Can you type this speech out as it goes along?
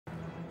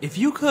If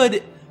you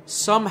could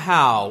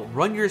somehow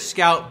run your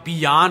scout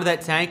beyond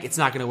that tank, it's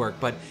not going to work.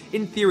 But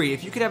in theory,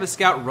 if you could have a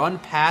scout run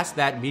past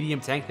that medium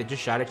tank that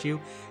just shot at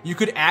you, you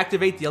could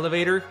activate the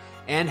elevator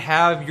and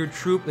have your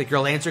troop, like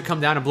your Lancer,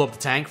 come down and blow up the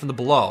tank from the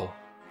below.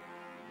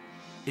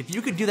 If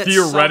you could do that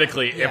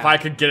theoretically, if I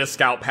could get a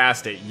scout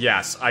past it,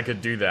 yes, I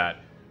could do that.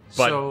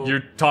 But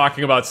you're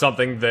talking about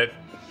something that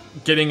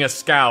getting a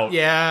scout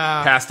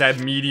past that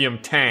medium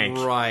tank.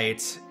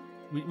 Right.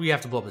 We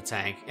have to blow up the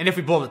tank. And if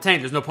we blow up the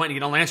tank, there's no point in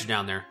getting a Lancer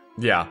down there.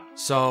 Yeah.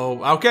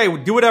 So, okay,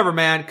 do whatever,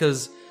 man,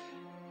 because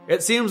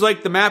it seems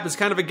like the map is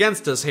kind of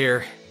against us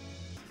here.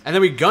 And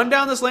then we gun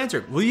down this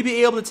Lancer. Will you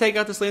be able to take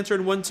out this Lancer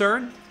in one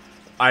turn?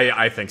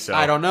 I think so.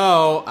 I don't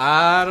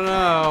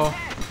know.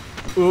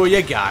 Ooh,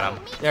 you got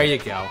him. There you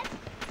go.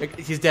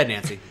 He's dead,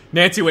 Nancy.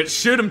 Nancy went,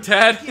 shoot him,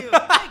 Ted.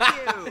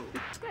 Thank you.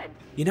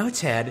 You know,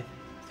 Ted,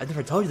 I've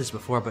never told you this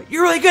before, but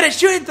you're really good at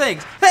shooting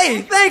things.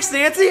 Hey, thanks,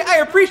 Nancy. I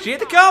appreciate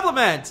the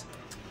compliment.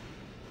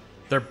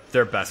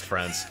 They're best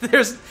friends.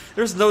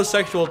 There's no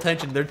sexual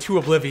tension. They're too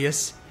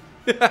oblivious.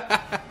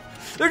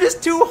 They're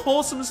just two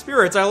wholesome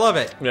spirits. I love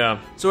it. Yeah.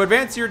 So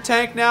advance your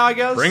tank now, I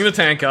guess? Bring the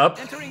tank up.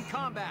 Entering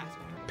combat.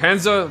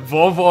 Panzer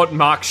Vorwärts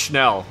mach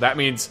schnell. That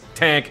means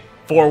tank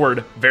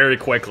forward very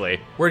quickly.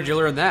 Where did you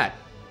learn that?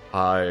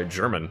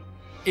 German.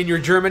 In your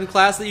German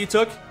class that you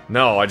took?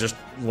 No, I just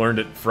learned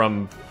it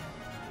from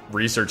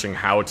researching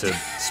how to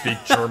speak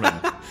German.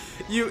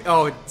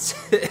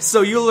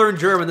 So you learned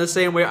German the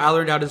same way I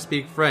learned how to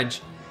speak French,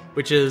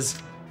 which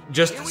is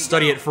just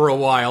study it for a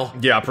while.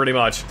 Yeah, pretty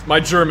much. My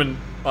German,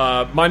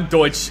 mein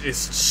Deutsch is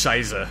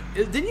scheiße.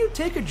 Didn't you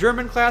take a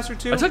German class or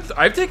two?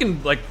 I've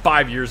taken like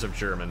 5 years of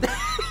German.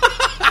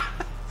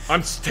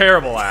 I'm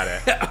terrible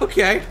at it.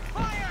 Okay.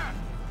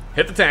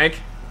 Hit the tank.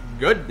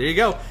 Good, there you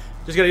go.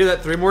 Just gotta do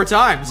that 3 more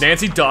times.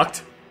 Nancy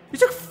ducked. You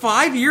took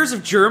 5 years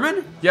of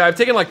German? Yeah, I've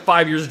taken like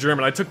 5 years of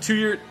German. I took 2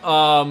 years.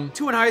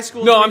 2 in high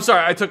school? No, I'm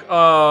sorry. I took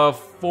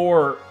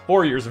 4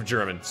 years of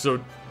German. So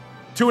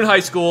 2 in high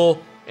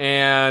school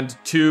and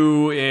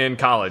 2 in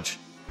college.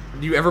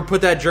 Do you ever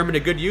put that German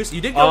to good use?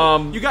 You did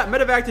go. You got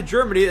medevac to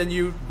Germany, and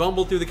you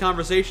bumbled through the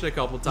conversation a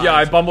couple times. Yeah,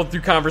 I bumbled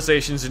through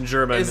conversations in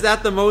German. Is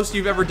that the most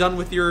you've ever done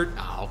with your?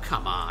 Oh,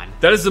 come on.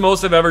 That is the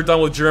most I've ever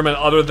done with German,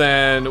 other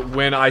than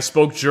when I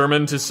spoke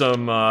German to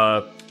some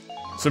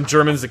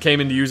Germans that came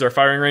in to use our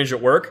firing range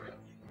at work.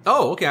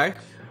 Oh, okay.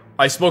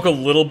 I spoke a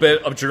little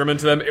bit of German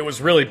to them. It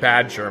was really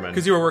bad German.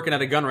 Because you were working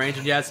at a gun range,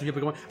 and you had some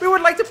people going, "We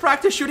would like to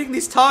practice shooting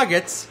these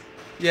targets."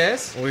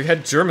 Yes. Well, we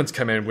had Germans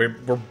come in. We're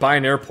by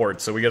an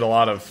airport, so we get a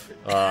lot of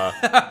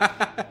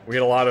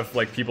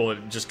like people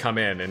that just come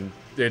in, and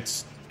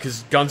it's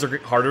because guns are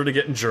harder to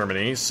get in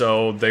Germany,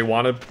 so they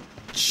want to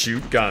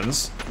shoot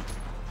guns.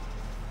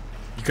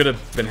 You could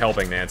have been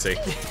helping, Nancy.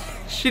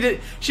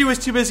 She was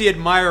too busy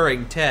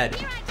admiring Ted.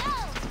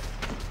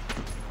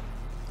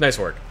 Nice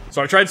work.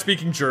 So I tried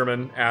speaking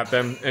German at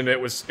them, and it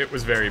was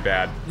very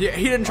bad. Yeah,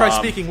 he didn't try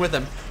speaking with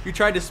them. You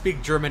tried to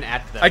speak German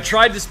at them. I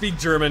tried to speak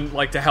German,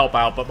 like, to help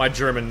out, but my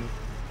Deutsch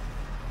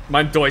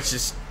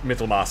is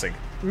mittelmäßig.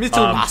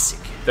 Mittelmäßig.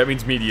 That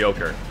means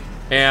mediocre.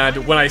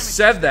 And when I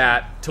said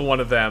that to one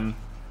of them,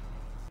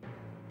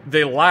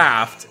 they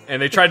laughed,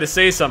 and they tried to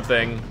say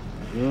something.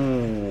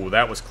 Ooh,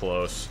 that was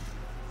close.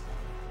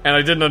 And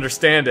I didn't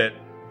understand it.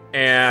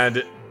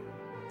 And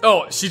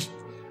the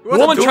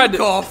woman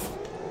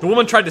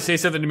tried to say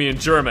something to me in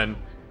German,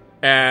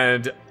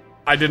 and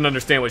I didn't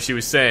understand what she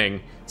was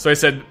saying. So I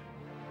said,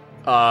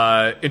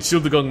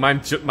 Entschuldigung,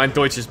 mein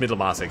Deutsch ist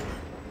mittelmäßig.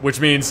 Which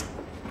means,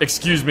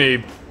 excuse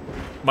me,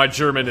 my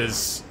German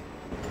is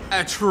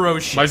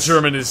atrocious. My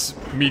German is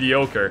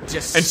mediocre.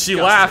 Disgusting. And she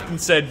laughed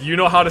and said, you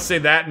know how to say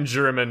that in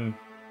German,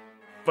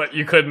 but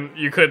you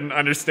couldn't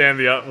understand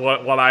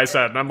what I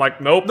said. And I'm like,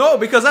 nope. No,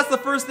 because that's the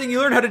first thing you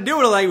learn how to do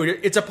in a language.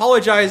 It's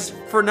apologize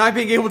for not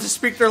being able to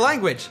speak their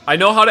language. I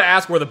know how to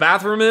ask where the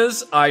bathroom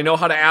is. I know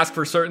how to ask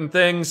for certain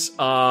things.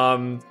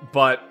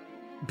 But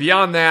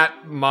beyond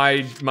that,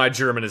 my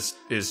German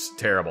is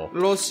terrible.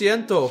 Lo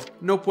siento,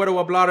 no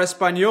puedo hablar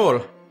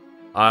español.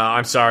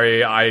 I'm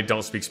sorry, I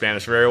don't speak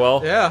Spanish very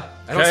well. Yeah.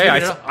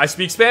 I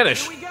speak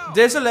Spanish.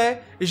 Désolé,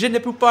 je ne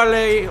peux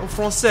parler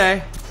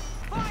français.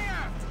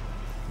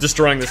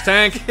 Destroying this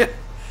tank.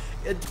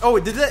 Oh,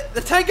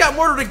 the tank got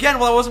mortared again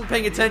while I wasn't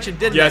paying attention,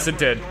 didn't it? Yes, it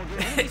did.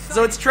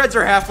 So its treads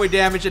are halfway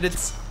damaged and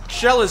its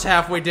shell is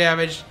halfway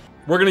damaged.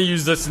 We're gonna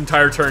use this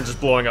entire turn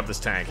just blowing up this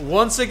tank.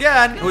 Once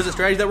again, it was a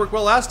strategy that worked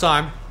well last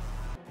time.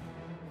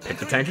 Hit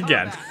the tank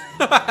again.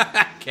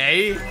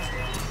 Okay.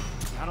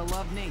 Gotta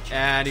love nature.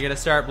 And you're gonna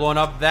start blowing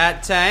up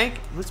that tank.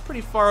 It's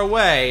pretty far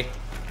away.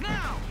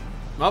 Now.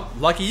 Well,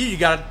 lucky you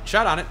got a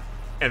shot on it.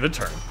 End the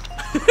turn.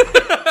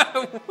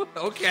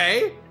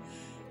 Okay.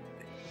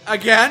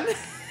 Again?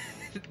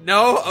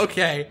 No?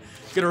 Okay.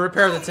 Gonna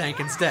repair the tank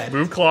instead.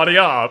 Move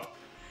Claudia up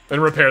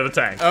and repair the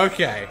tank.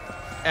 Okay.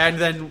 And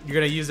then you're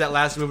gonna use that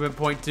last movement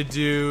point to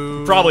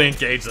do... Probably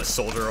engage this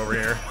soldier over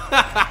here.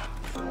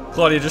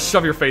 Claudia, just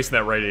shove your face in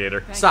that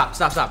radiator. Stop.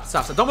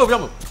 Don't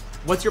move.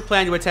 What's your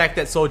plan to attack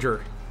that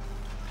soldier?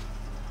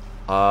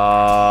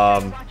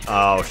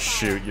 Oh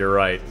shoot, you're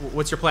right.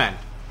 What's your plan?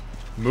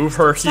 Move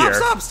her here.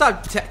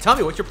 Stop. Tell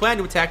me, what's your plan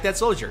to attack that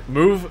soldier?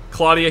 Move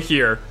Claudia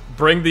here.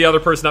 Bring the other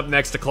person up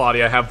next to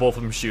Claudia. Have both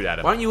of them shoot at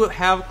him. Why don't you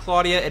have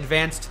Claudia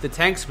advance to the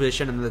tank's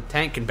position and the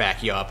tank can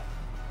back you up?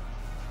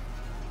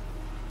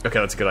 Okay,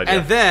 that's a good idea.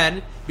 And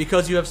then,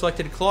 because you have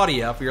selected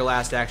Claudia for your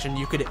last action,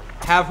 you could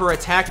have her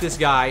attack this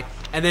guy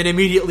and then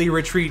immediately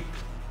retreat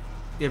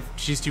if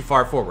she's too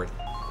far forward.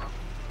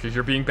 Because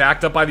you're being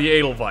backed up by the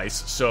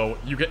Edelweiss, so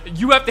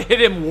you have to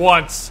hit him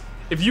once.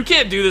 If you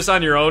can't do this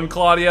on your own,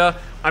 Claudia,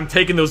 I'm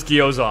taking those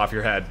Gyos off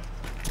your head.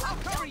 I'll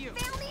cover you.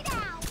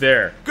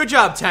 There. Good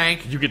job,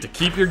 tank. You get to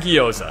keep your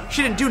Gyoza.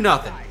 She didn't do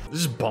nothing. I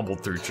just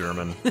bumbled through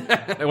German.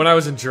 And when I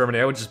was in Germany,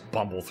 I would just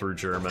bumble through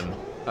German.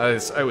 I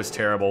was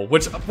terrible.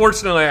 Which,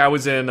 fortunately, I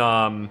was in,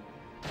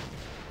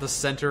 The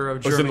center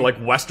of Germany. I was in, like,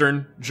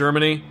 Western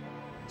Germany.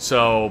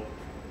 So,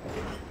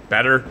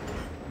 better.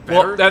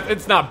 Better? Well,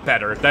 it's not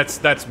better.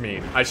 That's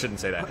mean. I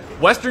shouldn't say that.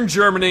 Western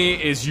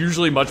Germany is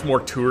usually much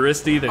more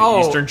touristy than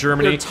Eastern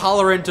Germany. They're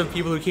tolerant of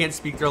people who can't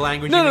speak their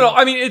language. No.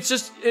 I mean, it's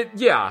just,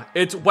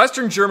 it's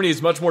Western Germany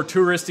is much more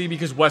touristy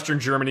because Western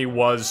Germany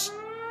was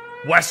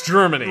West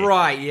Germany.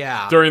 Right,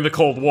 yeah. During the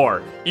Cold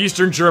War.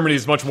 Eastern Germany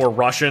is much more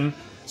Russian.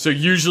 So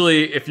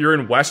usually, if you're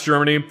in West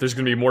Germany, there's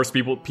going to be more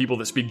people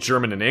that speak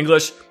German and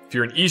English. If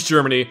you're in East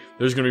Germany,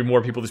 there's going to be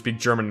more people that speak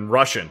German and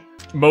Russian.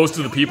 Most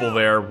of the people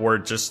there were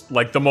just,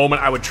 like, the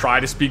moment I would try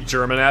to speak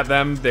German at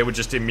them, they would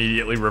just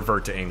immediately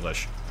revert to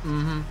English.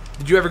 Mm-hmm.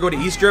 Did you ever go to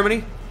East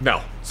Germany?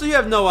 No. So you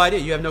have no idea.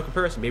 You have no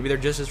comparison. Maybe they're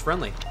just as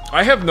friendly.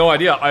 I have no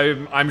idea.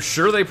 I'm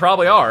sure they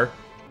probably are.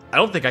 I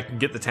don't think I can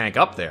get the tank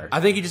up there. I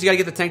think you just gotta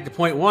get the tank to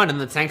point 1, and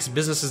the tank's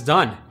business is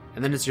done.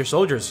 And then it's your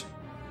soldiers.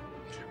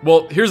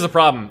 Well, here's the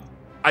problem.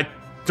 I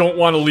don't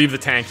want to leave the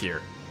tank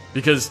here.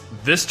 Because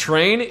this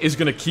train is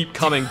going to keep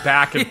coming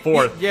back and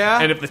forth. Yeah.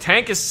 And if the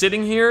tank is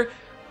sitting here,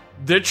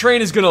 the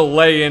train is going to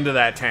lay into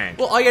that tank.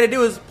 Well, all you gotta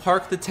do is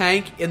park the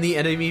tank in the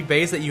enemy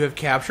base that you have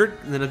captured,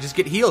 and then it'll just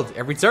get healed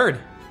every turn.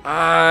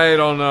 I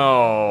don't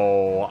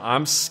know.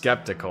 I'm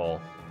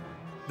skeptical.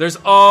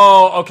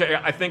 Okay,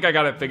 I think I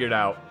got it figured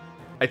out.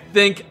 I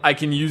think I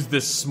can use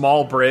this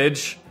small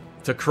bridge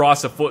to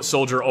cross a foot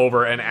soldier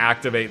over and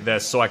activate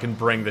this so I can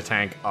bring the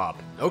tank up.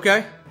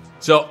 Okay.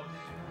 So,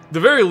 the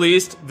very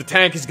least, the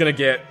tank is going to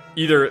get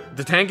either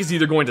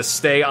going to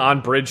stay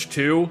on Bridge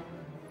 2,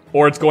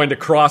 or it's going to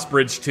cross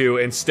Bridge 2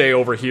 and stay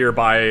over here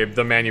by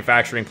the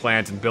manufacturing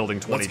plant in Building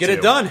 22. Let's get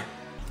it done.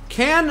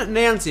 Can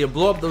Nancy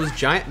blow up those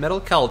giant metal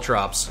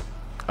caltrops?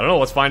 I don't know,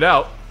 let's find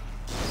out.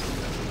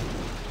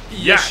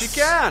 Yes! She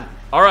can!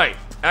 Alright,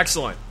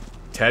 excellent.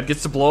 Ted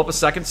gets to blow up a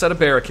second set of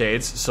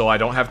barricades, so I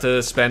don't have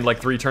to spend like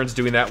 3 turns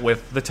doing that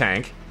with the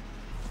tank.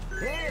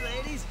 Hey,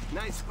 ladies.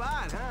 Nice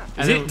spot, huh?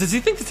 Does he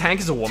think the tank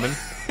is a woman?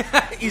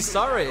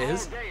 Isara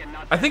is.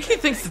 I think he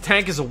thinks the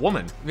tank is a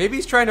woman. Maybe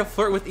he's trying to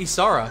flirt with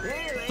Isara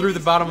through the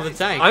bottom of the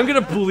tank. I'm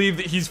gonna believe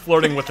that he's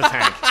flirting with the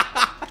tank.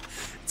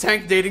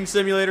 Tank dating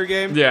simulator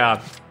game?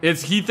 Yeah,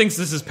 he thinks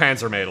this is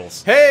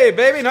Panzermädels. Hey,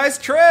 baby, nice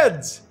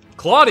treads!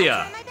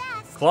 Claudia!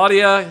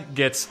 Claudia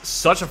gets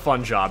such a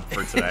fun job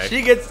for today.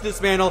 She gets to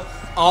dismantle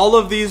all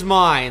of these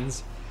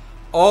mines.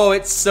 Oh,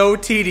 it's so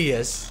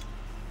tedious.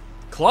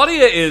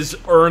 Claudia is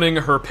earning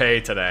her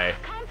pay today.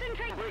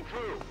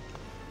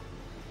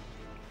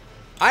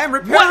 I am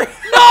repairing.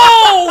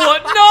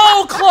 What?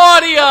 No,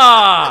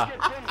 Claudia!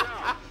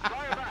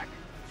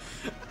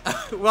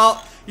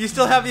 Well, you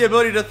still have the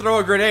ability to throw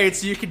a grenade,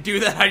 so you can do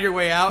that on your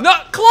way out. No,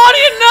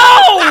 Claudia,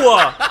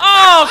 no!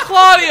 Oh,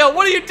 Claudia,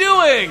 what are you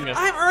doing?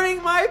 I'm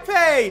earning my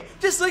pay,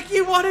 just like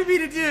you wanted me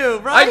to do,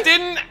 right? I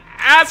didn't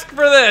ask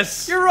for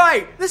this. You're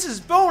right. This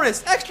is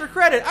bonus, extra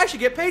credit. I should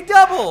get paid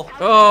double.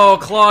 Oh,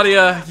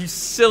 Claudia, you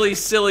silly,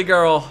 silly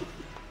girl.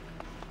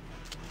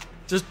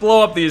 Just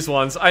blow up these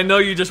ones. I know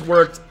you just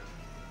worked.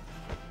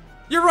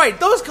 You're right.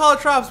 Those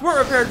caltrops weren't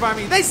repaired by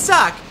me. They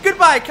suck.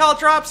 Goodbye,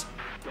 caltrops.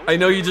 I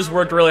know you just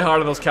worked really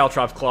hard on those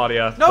caltrops,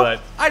 Claudia. Nope.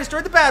 But I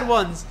destroyed the bad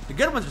ones. The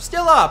good ones are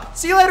still up.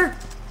 See you later.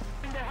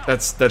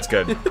 That's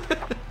good.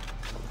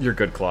 You're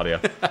good,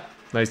 Claudia.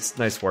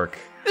 Nice work.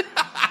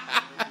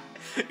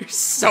 You're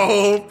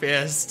so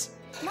pissed.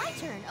 My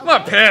turn. I'm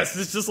not pissed.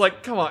 It's just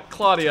like, come on,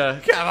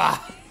 Claudia. Come on.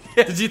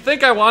 Did you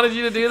think I wanted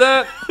you to do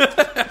that?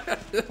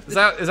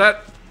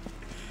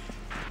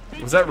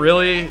 Was that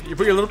really? You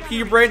put your little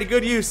pea brain to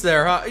good use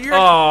there,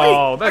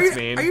 huh? That's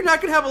mean. Are you not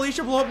gonna have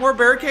Alicia blow up more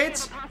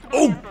barricades?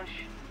 Oh!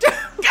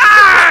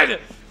 God!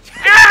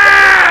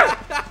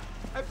 Ah!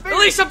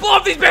 Alicia, blow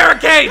up these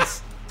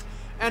barricades!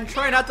 And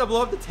try not to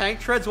blow up the tank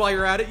treads while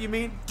you're at it, you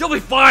mean? You'll be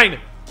fine!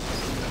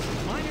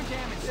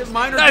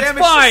 Minor That's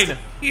damage. fine!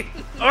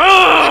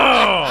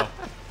 Oh!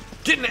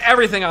 Getting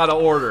everything out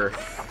of order.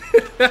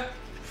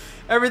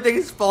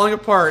 Everything's falling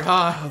apart,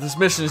 huh? Oh, this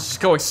mission is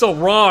just going so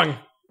wrong.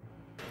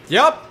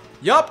 Yup,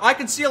 I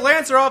can see a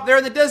Lancer off there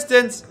in the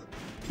distance.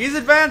 He's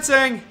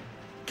advancing.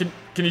 Can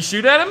you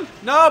shoot at him?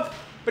 Nope,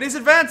 but he's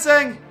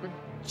advancing.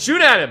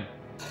 Shoot at him!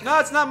 No,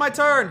 it's not my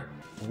turn.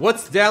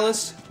 What's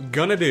Dallas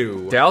gonna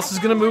do? Dallas is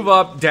gonna move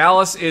up.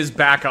 Dallas is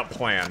backup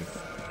plan.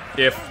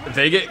 if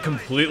they get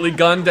completely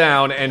gunned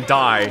down and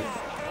die...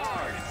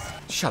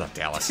 Shut up,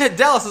 Dallas.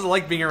 Dallas doesn't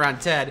like being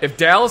around Ted. If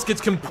Dallas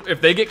gets if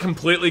they get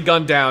completely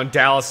gunned down,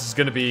 Dallas is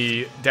gonna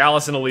be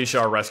Dallas and Alicia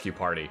are rescue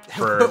party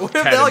for What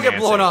Ted if they all and get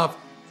Nancy. blown up?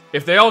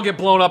 If they all get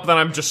blown up, then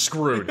I'm just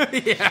screwed.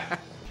 Yeah.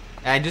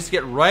 And just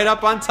get right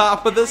up on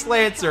top of this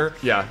Lancer.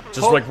 Yeah,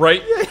 just like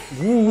right.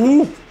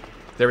 Woo, woo.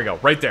 There we go.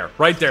 Right there.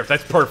 Right there.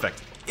 That's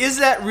perfect. Is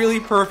that really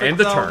perfect? End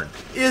the though? turn.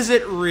 Is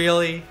it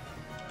really?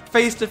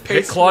 Face to Hit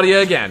face. Claudia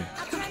again.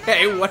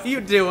 Hey, what are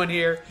you doing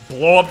here?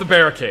 Blow up the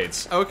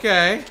barricades.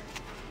 Okay.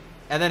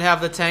 And then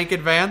have the tank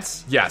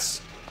advance?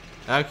 Yes.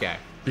 Okay.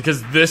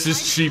 Because this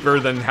is cheaper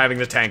than having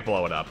the tank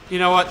blow it up. You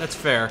know what? That's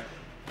fair.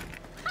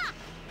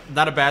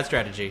 Not a bad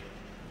strategy.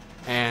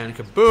 And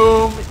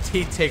kaboom!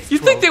 He takes.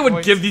 You'd think they would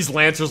 12 give these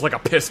Lancers like a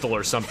pistol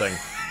or something.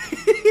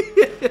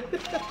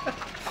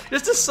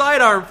 just a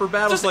sidearm for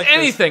battles Just like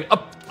anything.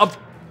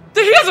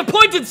 He has a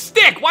pointed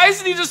stick. Why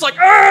isn't he just like,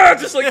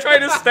 just like trying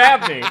to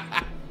stab me? this.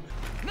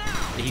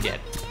 He dead.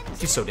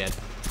 He's so dead.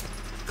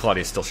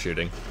 Claudia's still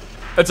shooting.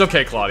 It's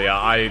okay,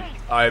 Claudia.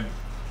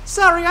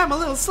 Sorry, I'm a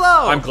little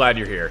slow. I'm glad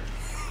you're here.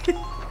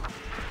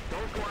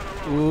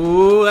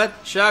 Ooh, that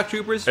shock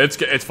troopers.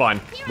 It's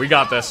fine. We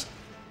got this.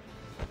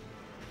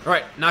 All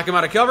right, knock him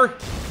out of cover.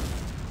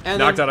 And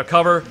Knocked then out of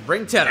cover.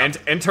 Bring Ted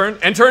up. And turn.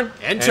 And turn.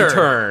 And And turn.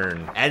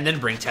 turn. And then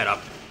bring Ted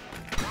up.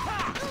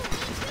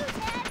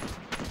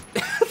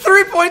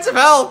 3 points of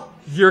health.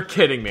 You're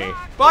kidding me.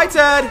 Bye,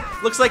 Ted.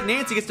 Looks like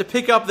Nancy gets to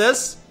pick up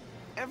this.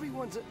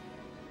 Everyone's a...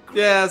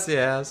 Yes,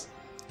 yes.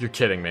 You're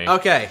kidding me.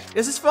 Okay,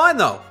 this is fine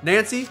though.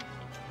 Nancy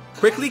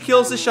quickly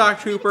kills the shock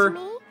trooper,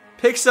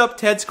 picks up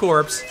Ted's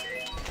corpse.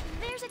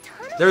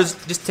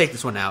 Just take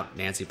this one out,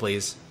 Nancy,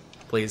 please.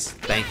 Please,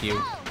 thank you.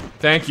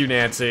 Thank you,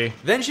 Nancy.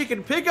 Then she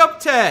can pick up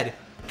Ted,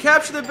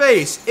 capture the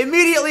base,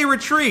 immediately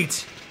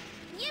retreat.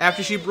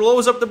 After she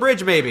blows up the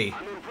bridge, maybe.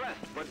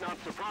 Miss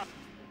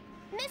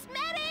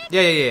Medic!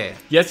 Yeah.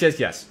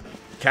 Yes.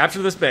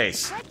 Capture this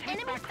base.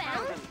 Enemy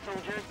found?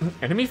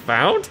 Enemy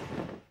found?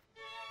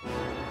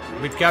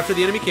 We've captured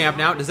the enemy camp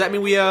now. Does that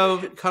mean we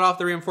cut off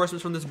the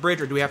reinforcements from this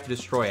bridge, or do we have to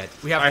destroy it?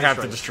 We have to I have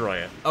to destroy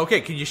it. destroy it.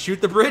 Okay, can you shoot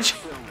the bridge?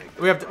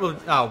 We have to. Well,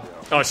 oh,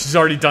 Oh, she's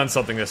already done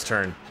something this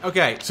turn.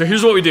 okay. So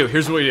here's what we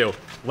do.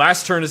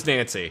 Last turn is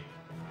Nancy.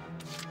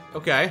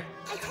 Okay.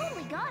 I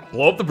totally got it.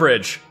 Blow up the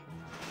bridge.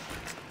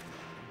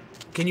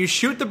 Can you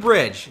shoot the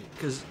bridge?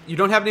 Because you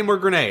don't have any more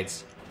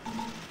grenades.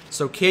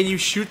 So can you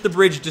shoot the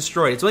bridge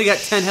destroyed? It's only got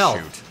 10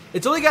 health. Shoot.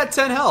 It's only got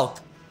 10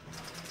 health.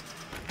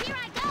 Here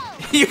I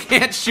go. You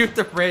can't shoot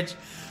the bridge.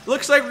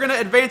 Looks like we're gonna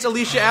advance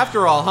Alicia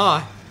after all,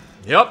 huh?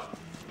 Yep.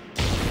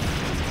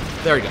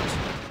 There he goes.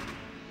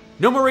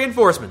 No more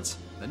reinforcements.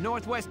 The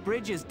northwest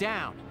bridge is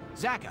down.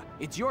 Zaka,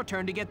 it's your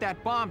turn to get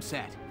that bomb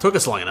set. Took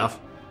us long enough.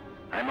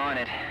 I'm on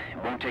it.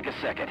 It won't take a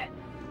second.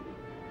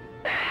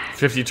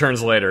 50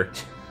 turns later.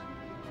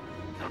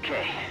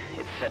 Okay,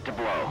 it's set to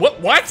blow.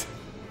 What?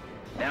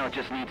 Now it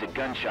just needs a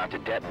gunshot to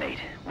detonate.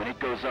 When it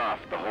goes off,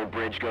 the whole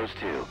bridge goes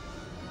too.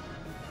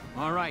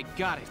 All right,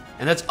 got it.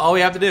 And that's all we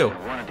have to do.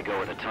 I wanted to go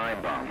with a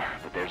time bomb,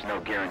 but there's no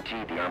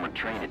guarantee the armored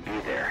train would be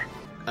there.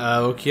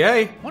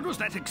 Okay. What was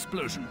that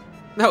explosion?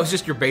 That was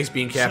just your base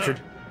being captured.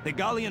 Sir, the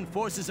Gallian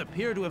forces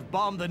appear to have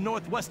bombed the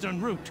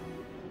northwestern route.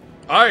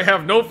 I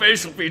have no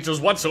facial features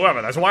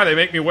whatsoever. That's why they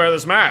make me wear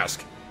this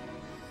mask.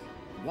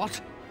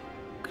 What?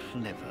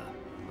 Clever,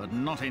 but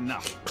not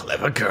enough.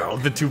 Clever girl.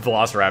 The two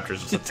velociraptors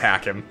just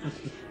attack him.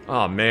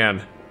 Oh,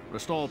 man.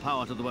 Restore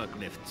power to the work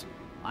lifts.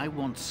 I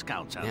want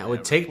scouts out Yeah, it there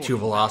would take 2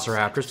 reporting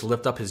velociraptors to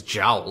lift up his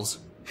jowls.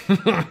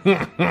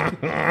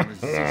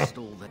 resist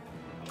all the...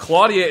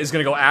 Claudia is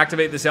gonna go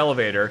activate this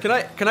elevator.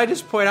 Can I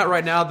just point out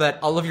right now that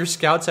all of your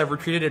scouts have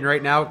retreated, and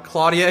right now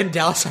Claudia and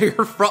Dallas are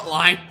your front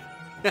line.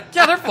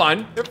 Yeah, they're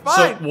fun. They're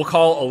fine. So we'll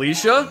call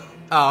Alicia,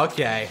 Oh,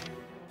 okay.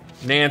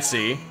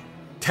 Nancy.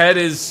 Ted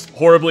is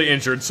horribly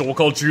injured, so we'll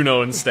call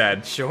Juno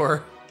instead.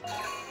 Sure.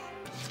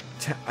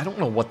 I don't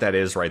know what that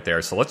is right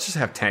there, so let's just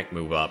have Tank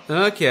move up.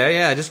 Okay,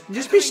 yeah,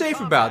 just be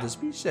safe about this.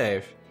 Be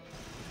safe.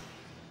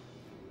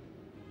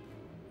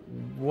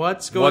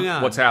 What's going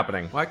on? What's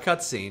happening? Why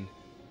cutscene?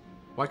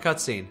 Why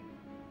cutscene?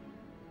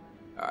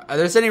 Are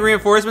there any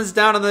reinforcements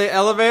down on the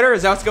elevator?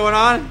 Is that what's going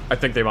on? I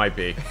think they might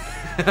be.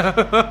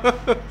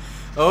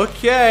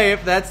 Okay,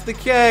 if that's the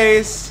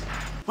case.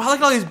 Well, I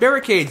like all these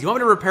barricades. You want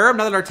me to repair them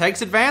now that our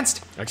tank's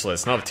advanced? Actually,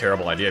 it's not a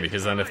terrible idea,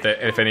 because then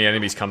if any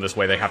enemies come this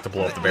way, they have to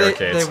blow up the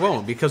barricades. They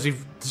won't, because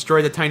we've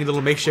destroyed the tiny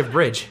little makeshift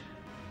bridge.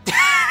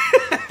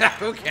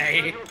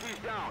 Okay.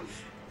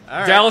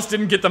 Dallas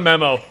didn't get the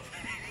memo.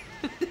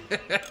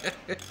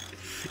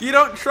 You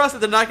don't trust that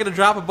they're not going to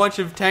drop a bunch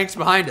of tanks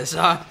behind us,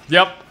 huh?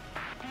 Yep.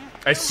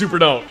 I super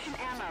don't.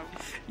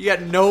 You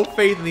got no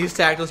faith in these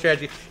tactical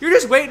strategies. You're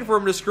just waiting for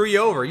them to screw you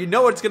over. You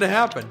know what's going to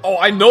happen. Oh,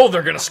 I know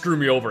they're gonna screw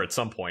me over at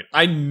some point.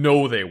 I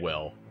know they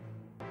will.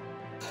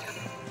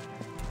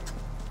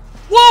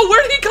 Whoa,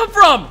 where did he come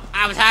from?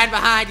 I was hiding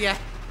behind you.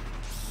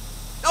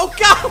 Oh,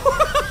 God!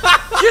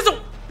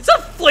 It's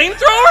a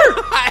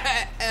flamethrower?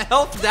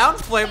 Health down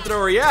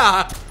flamethrower,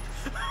 yeah.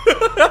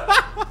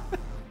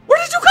 Where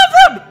did you come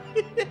from?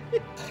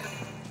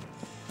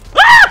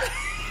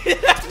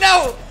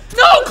 No!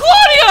 No,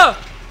 Claudia!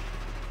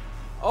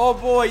 Oh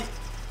boy.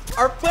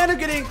 Our plan of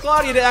getting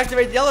Claudia to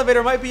activate the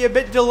elevator might be a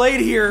bit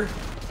delayed here.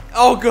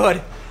 Oh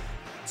good.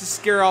 To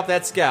scare off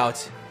that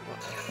scout.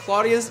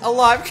 Claudia's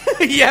alive.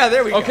 Yeah,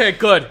 there we go. Okay,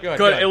 good.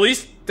 Good. At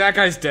least that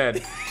guy's dead.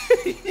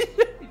 Where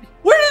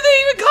did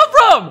they even come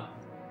from?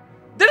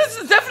 That is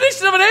the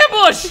definition of an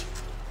ambush!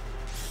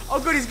 Oh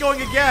good, he's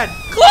going again.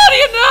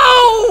 Claudia,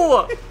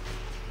 no!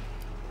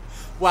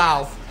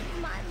 Wow.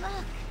 My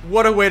luck.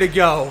 What a way to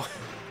go.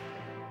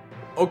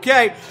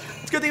 Okay.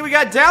 It's a good thing we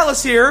got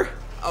Dallas here.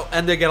 Oh,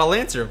 and they got a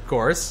Lancer, of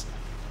course.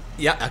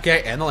 Yeah,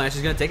 okay, and the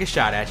Lancer's gonna take a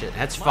shot at you.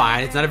 That's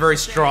fine. It's not a very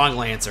strong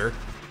Lancer.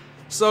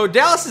 So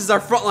Dallas is our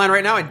front line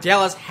right now, and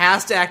Dallas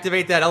has to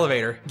activate that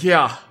elevator.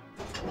 Yeah.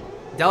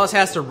 Dallas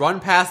has to run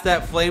past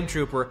that Flame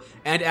Trooper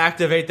and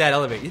activate that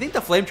elevator. You think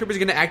the Flame Trooper is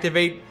gonna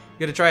activate?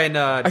 Gonna try and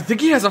I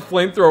think he has a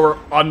flamethrower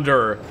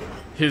under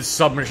his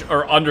submachine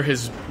or under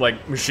his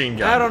like machine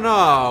gun. I don't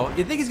know.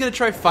 You think he's gonna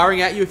try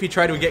firing at you if you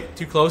try to get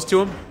too close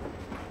to him?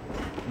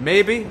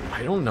 Maybe.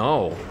 I don't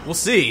know. We'll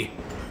see.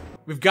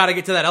 We've got to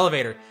get to that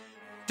elevator.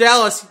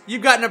 Dallas,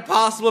 you've got an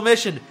impossible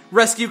mission.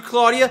 Rescue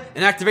Claudia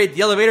and activate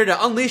the elevator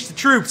to unleash the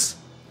troops.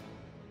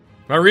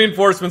 My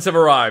reinforcements have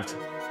arrived.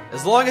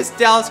 As long as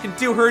Dallas can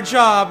do her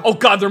job. Oh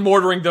god, they're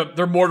mortaring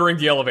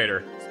the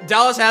elevator.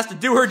 Dallas has to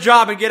do her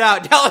job and get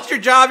out. Dallas, your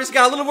job just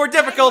got a little more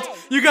difficult.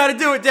 You got to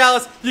do it,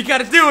 Dallas. You got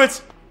to do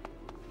it.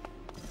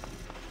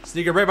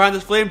 Sneak up right behind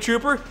this Flame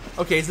Trooper.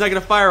 Okay, he's not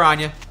going to fire on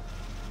you.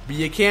 But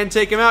you can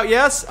take him out,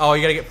 yes? Oh,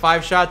 you got to get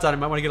 5 shots on him.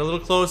 Might want to get a little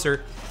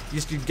closer.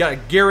 You've got to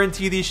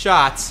guarantee these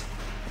shots.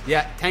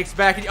 Yeah, tank's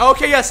back.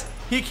 Okay, yes,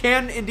 he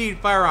can indeed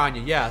fire on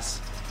you. Yes,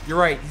 you're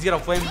right. He's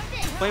got a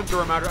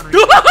flamethrower mounted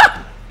underneath.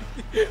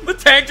 The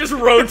tank just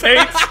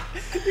rotates.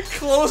 You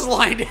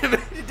clotheslined him.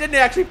 It didn't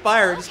actually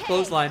fire. It just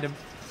clotheslined him.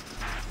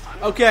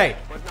 Okay,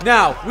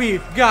 now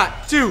we've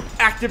got to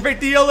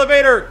activate the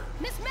elevator.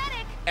 Miss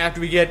Medic.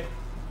 After we get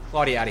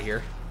Claudia out of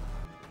here.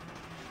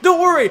 Don't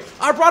worry,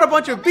 I brought a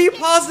bunch of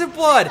B-positive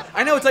blood.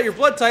 I know it's not your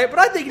blood type, but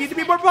I think you need to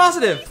be more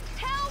positive.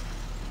 Help.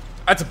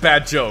 That's a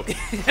bad joke.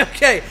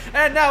 Okay,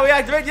 and now we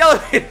activate the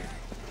elevator.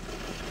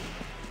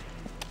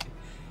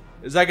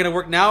 Is that gonna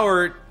work now,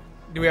 or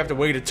do we have to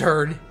wait a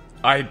turn?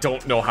 I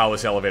don't know how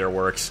this elevator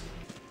works.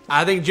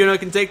 I think Juno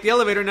can take the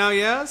elevator now,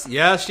 yes?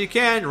 Yes, she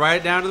can.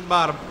 Write it down to the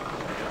bottom.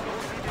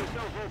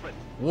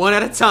 One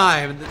at a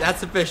time. That's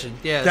sufficient,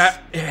 yes.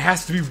 It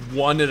has to be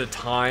one at a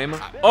time.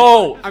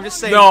 Oh! I'm just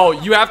saying. No,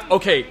 you have to,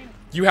 okay.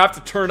 You have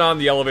to turn on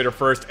the elevator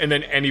first, and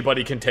then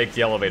anybody can take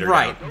the elevator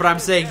Right, down. but I'm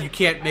saying you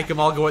can't make them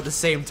all go at the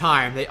same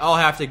time. They all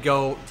have to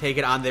go take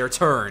it on their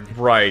turn.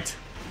 Right.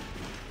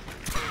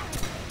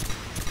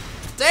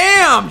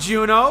 Damn,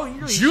 Juno!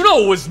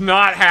 Juno was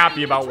not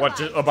happy about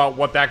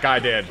what that guy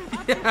did.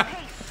 Yeah.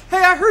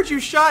 Hey, I heard you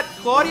shot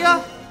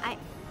Claudia.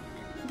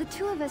 The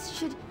two of us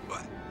should.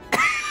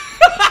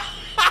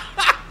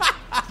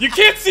 You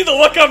can't see the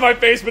look on my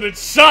face, but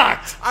it's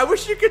shocked. I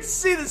wish you could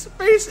see this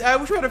face. I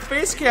wish we had a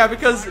face cam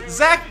because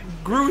Zach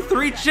grew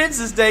 3 chins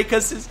this day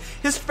because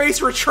his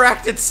face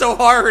retracted so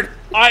hard.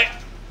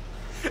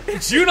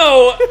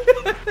 Juno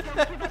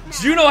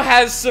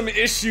has some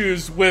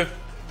issues with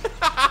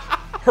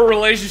her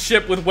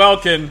relationship with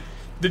Welkin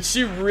that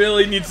she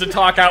really needs to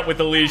talk out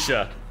with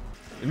Alicia.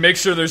 And make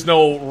sure there's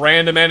no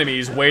random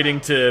enemies waiting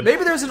to...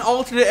 Maybe there's an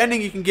alternate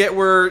ending you can get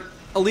where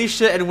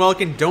Alicia and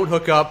Welkin don't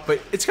hook up,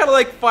 but it's kind of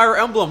like Fire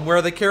Emblem, where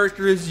the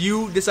characters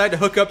you decide to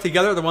hook up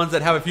together are the ones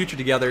that have a future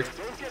together.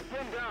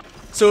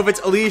 So if it's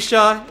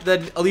Alicia,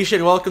 then Alicia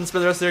and Welkin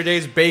spend the rest of their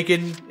days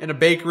baking in a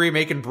bakery,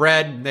 making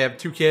bread, and they have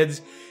 2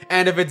 kids.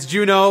 And if it's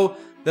Juno,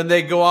 then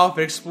they go off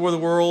and explore the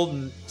world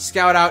and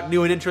scout out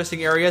new and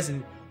interesting areas,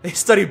 and they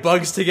study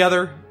bugs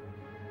together.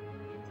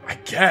 I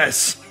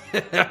guess.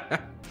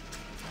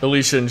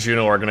 Alicia and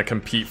Juno are going to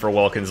compete for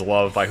Welkin's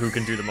love by who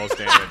can do the most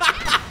damage.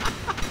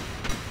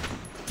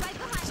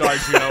 Sorry,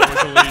 Juno, it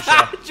was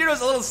Alicia. Juno's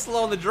a little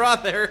slow in the draw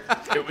there.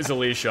 It was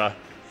Alicia.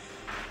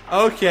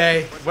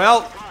 Okay,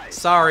 well,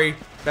 sorry.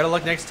 Better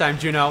luck next time,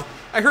 Juno.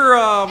 I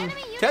heard,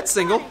 Ted's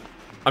single.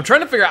 I'm trying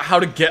to figure out how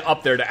to get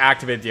up there to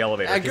activate the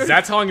elevator, because good.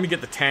 that's how I'm going to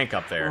get the tank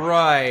up there.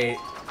 Right.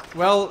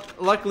 Well,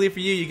 luckily for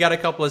you, you got a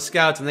couple of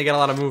scouts, and they got a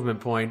lot of movement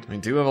point. I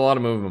do have a lot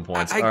of movement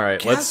points. I All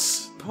right,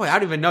 guess, boy, I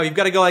don't even know. You've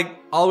got to go, like,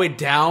 all the way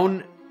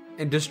down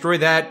and destroy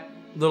that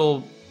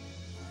little...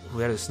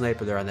 We had a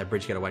sniper there on that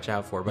bridge you gotta watch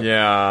out for, but...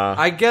 Yeah.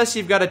 I guess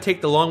you've got to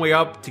take the long way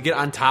up to get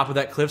on top of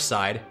that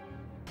cliffside.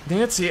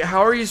 Nancy,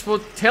 how are you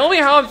supposed... Tell me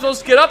how I'm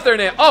supposed to get up there,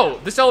 Nancy. Oh,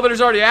 this elevator's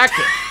already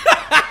active.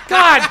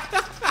 God!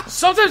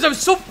 Sometimes I'm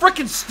so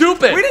freaking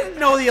stupid! We didn't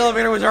know the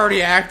elevator was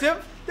already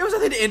active. There was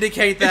nothing to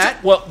indicate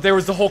that. Well, there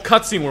was the whole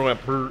cutscene where it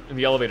went brrr, and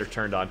the elevator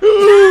turned on.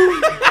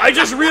 I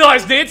just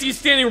realized Nancy's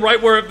standing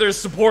right where if there's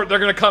support, they're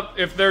gonna come.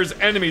 If there's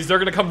enemies, they're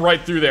gonna come right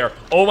through there.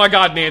 Oh my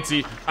God,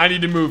 Nancy, I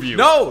need to move you.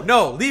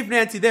 No, leave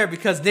Nancy there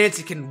because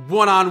Nancy can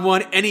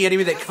one-on-one any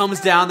enemy that comes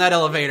down that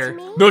elevator.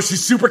 No, she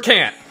super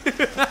can't.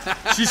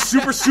 She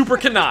super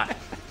cannot.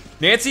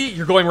 Nancy,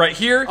 you're going right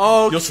here.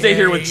 Okay. You'll stay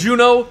here with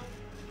Juno.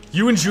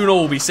 You and Juno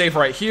will be safe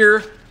right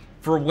here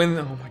for when.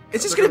 Oh my God.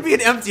 It's just gonna be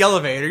an empty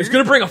elevator. It's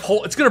gonna bring a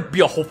whole. It's gonna be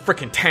a whole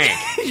freaking tank.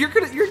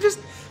 You're just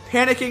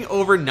panicking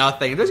over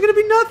nothing. There's gonna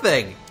be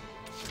nothing.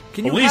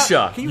 Can you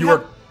Alicia, you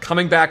are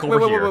coming back over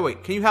here.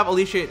 Wait. Can you have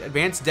Alicia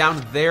advance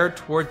down there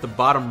toward the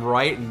bottom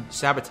right and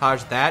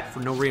sabotage that for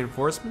no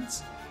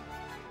reinforcements?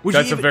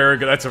 That's a very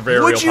real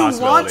possibility. Would you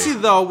want to,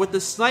 though, with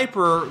the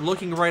sniper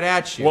looking right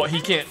at you? Well,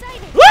 he can't.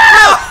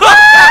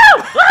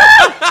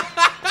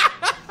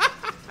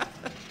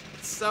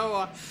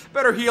 So,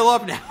 better heal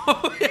up now.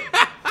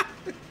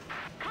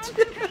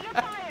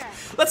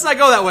 Let's not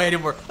go that way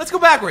anymore. Let's go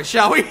backwards,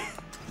 shall we?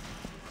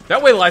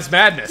 That way lies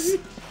madness.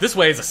 This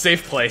way is a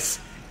safe place.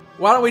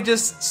 Why don't we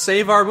just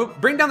save our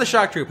move? Bring down the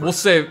shock trooper. We'll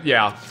save,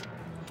 yeah.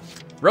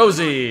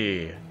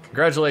 Rosie,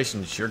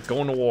 congratulations, you're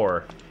going to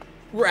war.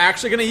 We're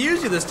actually going to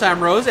use you this time,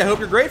 Rose. I hope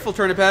you're grateful,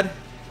 Turnip Head.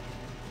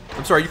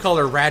 I'm sorry, you called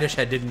her Radish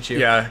Head, didn't you?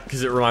 Yeah,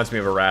 because it reminds me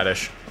of a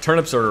radish.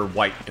 Turnips are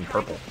white and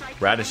purple.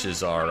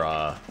 Radishes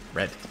are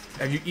red.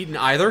 Have you eaten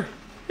either?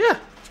 Yeah,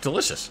 it's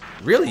delicious.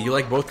 Really? You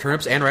like both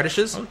turnips and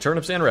radishes? Oh,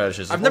 turnips and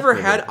radishes. I've never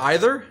had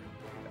either.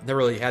 I've never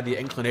really had the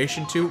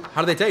inclination to.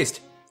 How do they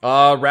taste?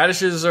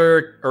 Radishes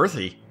are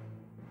earthy.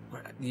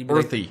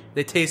 Earthy.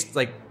 They taste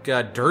like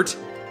dirt.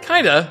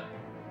 Kinda.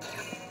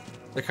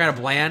 They're kind of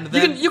bland.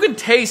 Then? You can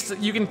taste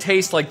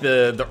like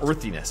the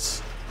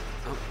earthiness.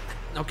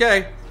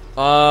 Okay.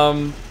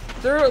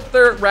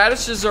 Their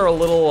radishes are a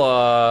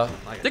little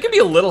they can be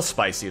a little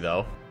spicy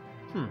though.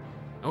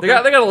 Okay. They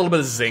got a little bit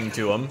of zing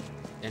to them.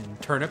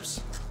 And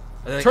turnips.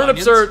 Are they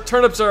like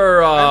Turnips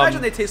are. I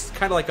imagine they taste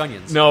kind of like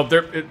onions. No,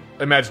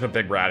 imagine a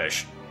big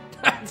radish.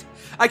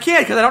 I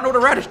can't because I don't know what a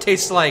radish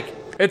tastes like.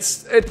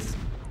 It's.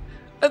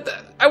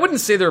 I wouldn't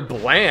say they're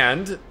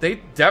bland. They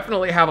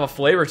definitely have a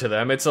flavor to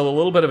them. It's a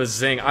little bit of a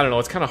zing. I don't know.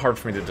 It's kind of hard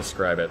for me to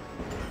describe it.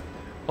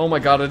 Oh my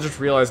god! I just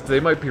realized they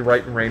might be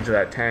right in range of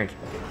that tank.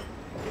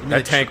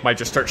 That tank might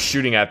just start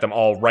shooting at them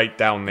all right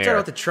down there. Talking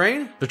about the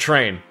train? The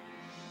train.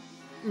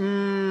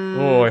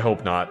 Oh, I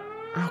hope not.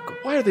 Oh,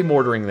 why are they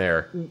mortaring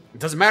there? It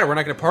doesn't matter. We're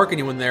not going to park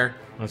anyone there.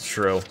 That's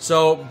true.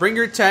 So bring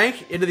your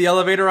tank into the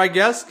elevator, I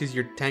guess, because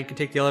your tank can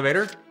take the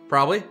elevator.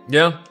 Probably.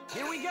 Yeah.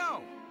 Here we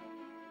go.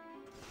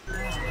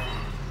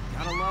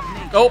 Gotta love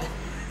nature. Oh.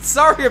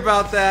 Sorry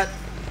about that.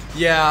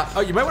 Yeah.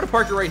 Oh, you might want to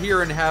park it right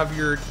here and have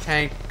your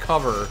tank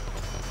cover.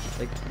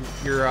 Like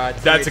your.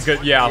 That's a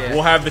good. Yeah,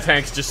 we'll have the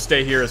tanks just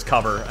stay here as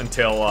cover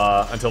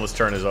until this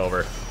turn is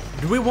over.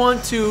 Do we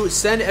want to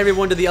send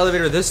everyone to the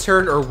elevator this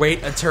turn or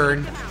wait a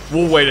turn?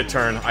 We'll wait a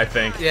turn, I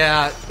think.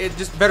 Yeah, it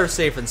just better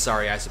safe than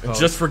sorry, I suppose.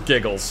 Just for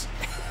giggles.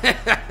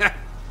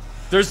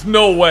 There's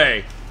no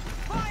way.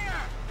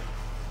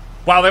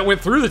 Wow, that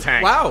went through the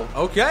tank. Wow.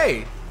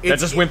 Okay. That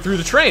just went through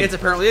the train. It's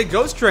apparently a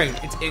ghost train.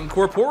 It's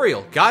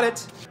incorporeal. Got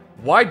it.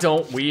 Why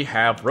don't we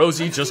have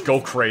Rosie just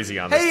go crazy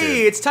on this dude?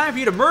 Hey, it's time for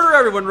you to murder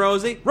everyone,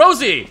 Rosie.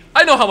 Rosie,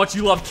 I know how much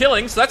you love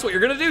killing, so that's what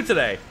you're gonna do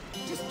today.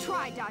 Just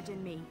try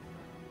dodging me.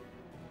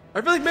 I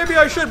feel like maybe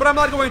I should, but I'm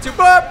not going to.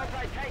 But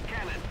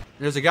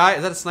there's a guy.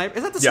 Is that a sniper?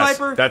 Is that the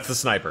sniper? That's the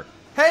sniper.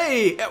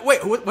 Hey,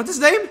 wait, what's his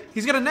name?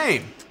 He's got a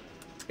name.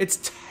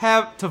 It's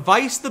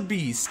Tavice the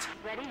Beast.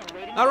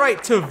 All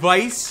right,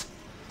 Tavice.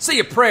 Say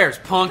your prayers,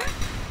 punk.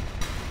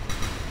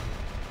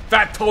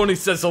 Fat Tony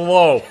says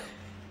hello.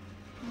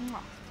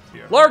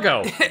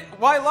 Largo.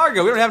 Why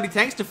Largo? We don't have any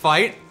tanks to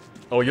fight.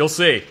 Oh, you'll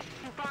see.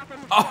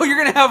 Oh, you're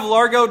gonna have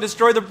Largo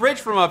destroy the bridge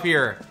from up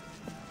here.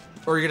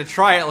 Or you're gonna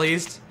try at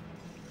least.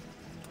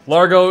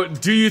 Largo,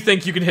 do you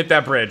think you can hit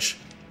that bridge?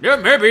 Yeah,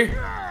 maybe.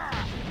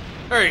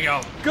 There you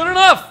go. Good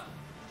enough.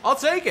 I'll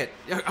take it.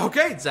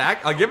 Okay,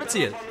 Zach, I'll give it to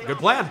you. Good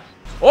plan.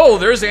 Oh,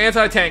 there's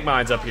anti-tank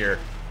mines up here.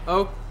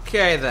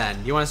 Okay,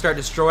 then. You want to start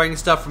destroying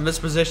stuff from this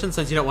position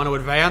since you don't want to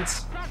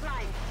advance?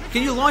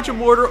 Can you launch a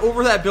mortar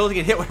over that building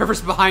and hit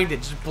whatever's behind it?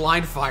 Just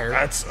blind fire.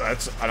 That's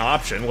an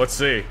option. Let's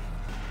see.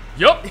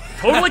 Yup,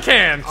 totally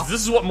can. 'Cause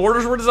this is what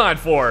mortars were designed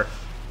for.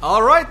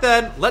 All right,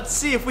 then. Let's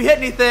see if we hit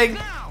anything.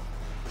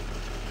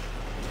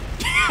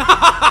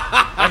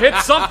 I hit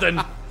something.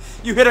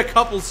 You hit a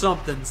couple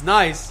somethings.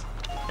 Nice.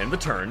 In the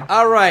turn.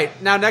 All right.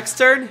 Now, next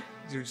turn.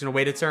 You're just going to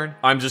wait a turn?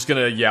 I'm just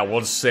gonna,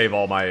 we'll just save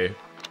all my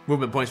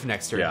movement points for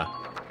next turn. Yeah.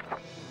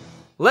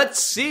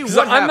 Let's see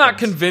what I'm not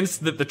happens.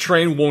 convinced that the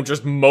train won't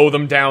just mow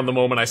them down the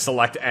moment I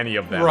select any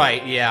of them.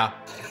 Right, yeah.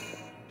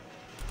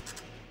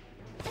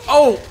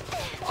 Oh!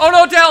 Oh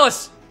no,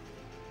 Dallas!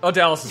 Oh,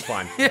 Dallas is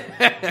fine.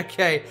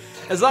 Okay.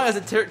 As long as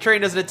the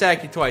train doesn't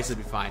attack you twice,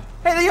 it'll be fine.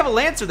 Hey, they have a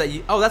Lancer that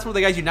you... Oh, that's one of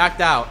the guys you knocked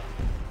out.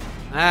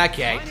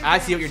 Okay, I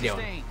see what you're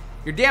doing.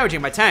 You're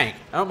damaging my tank.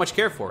 I don't much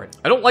care for it.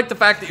 I don't like the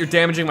fact that you're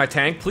damaging my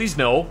tank. Please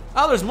no.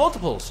 Oh, there's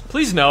multiples.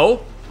 Please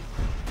no.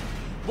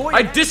 Boy,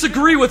 I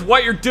disagree with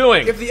what you're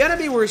doing. If the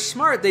enemy were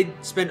smart, they'd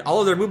spend all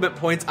of their movement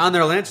points on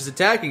their Lancers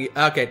attacking you.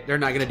 Okay, they're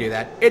not going to do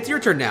that. It's your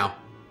turn now.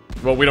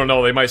 Well, we don't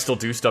know. They might still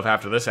do stuff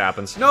after this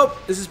happens. Nope,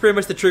 this is pretty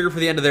much the trigger for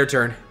the end of their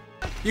turn.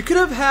 You could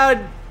have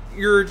had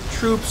your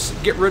troops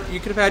get rid... You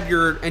could have had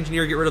your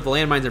engineer get rid of the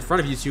landmines in front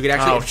of you so you could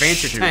actually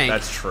advance your tank.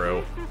 That's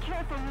true.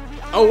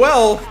 Oh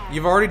well,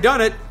 you've already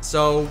done it,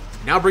 so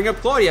now bring up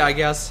Claudia, I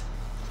guess.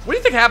 What do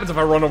you think happens if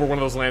I run over one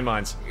of those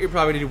landmines? You're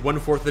probably gonna do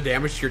 1/4 of the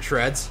damage to your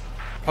treads.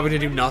 Probably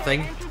gonna do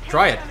nothing.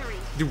 Try it.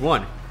 Do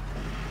 1.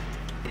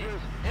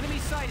 Enemy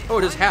sighted. Oh,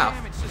 it is half.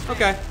 Damage sustained.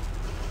 Okay.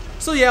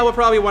 So yeah, we'll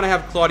probably want to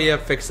have Claudia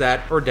fix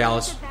that, or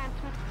Dallas.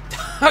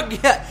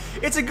 Yeah,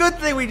 it's a good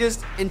thing we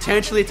just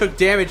intentionally took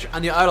damage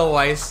on the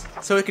Edelweiss,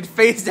 so it could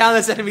face down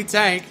this enemy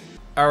tank.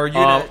 Our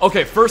unit.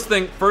 Okay, first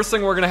thing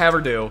we're gonna have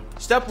her do.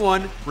 Step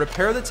 1,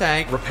 repair the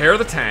tank. Repair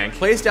the tank.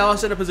 Place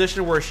Dallas in a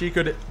position where she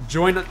could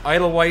join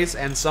Edelweiss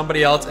and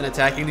somebody else in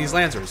attacking these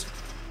Lancers.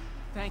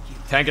 Thank you.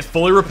 Tank is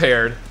fully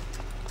repaired.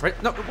 Right?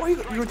 No, why are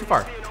you going too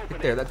far?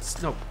 Right there, that's,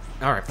 no.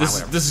 Alright, fine,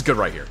 whatever. This is good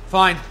right here.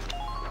 Fine.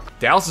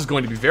 Dallas is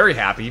going to be very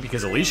happy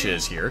because Alicia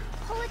is here.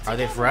 Are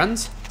they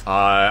friends?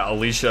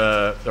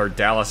 Alicia, or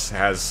Dallas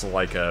has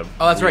like a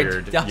that's right.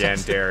 weird Dallas.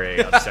 yandere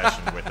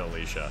obsession with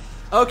Alicia.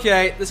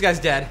 Okay, this guy's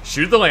dead.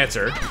 Shoot the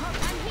Lancer.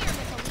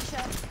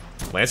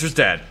 Lancer's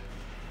dead.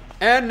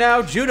 And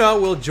now Juno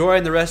will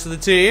join the rest of the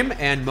team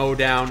and mow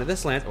down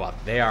this Lancer. Well,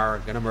 they are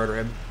gonna murder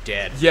him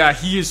dead. Yeah,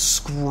 he is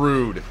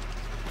screwed.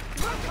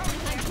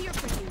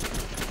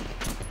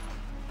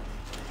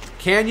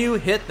 Can you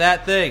hit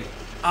that thing?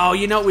 Oh,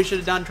 you know what we should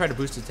have done? Try to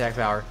boost his attack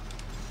power.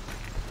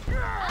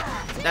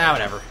 Nah,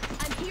 whatever.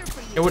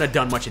 It wouldn't have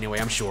done much anyway,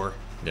 I'm sure.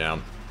 Yeah.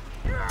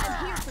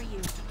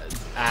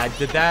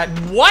 Did that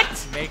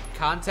What? make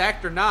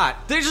contact or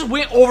not? They just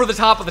went over the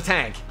top of the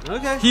tank.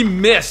 Okay. He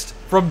missed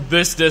from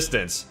this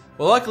distance.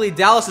 Well, luckily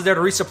Dallas is there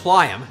to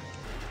resupply him.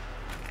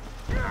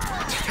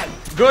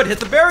 Good, hit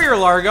the barrier,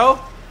 Largo.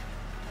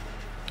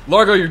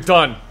 Largo, you're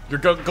done.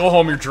 Go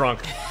home, you're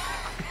drunk.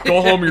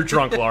 Go home, you're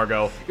drunk,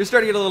 Largo. You're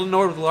starting to get a little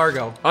annoyed with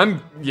Largo.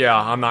 I'm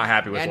not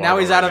happy with And Largo now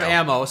he's right out of now.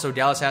 ammo, so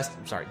Dallas has to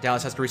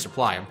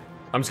resupply him.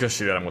 I'm just gonna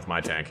shoot at him with my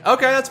tank.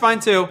 Okay, that's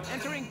fine too.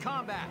 Entering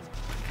combat.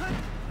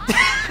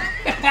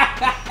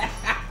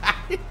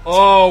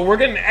 Oh, we're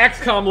getting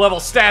XCOM level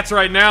stats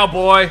right now,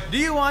 boy. Do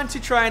you want to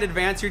try and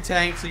advance your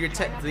tank so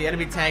the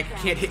enemy tank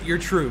can't hit your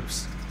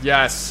troops?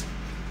 Yes.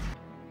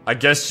 I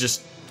guess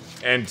just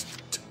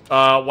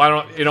why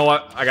don't you know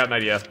what? I got an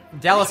idea.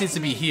 Dallas needs to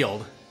be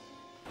healed.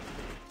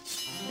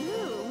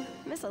 Ooh,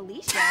 Miss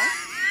Alicia.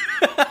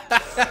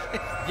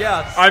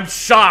 Yeah. I'm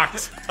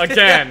shocked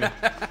again.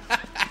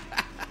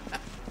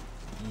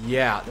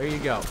 Yeah, there you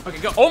go. Okay,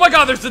 go. Oh my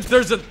God! There's a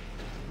turret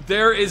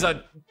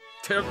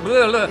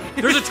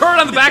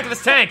on the back of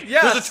this tank.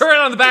 Yes. There's a turret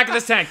on the back of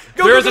this tank.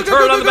 Go, There's go, a go,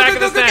 turret go, on the go, back go,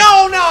 of this go, tank.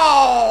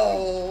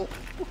 Oh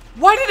no!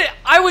 Why did it?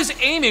 I was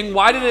aiming.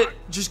 Why did it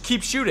just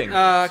keep shooting?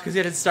 Because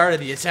it had started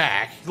the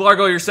attack.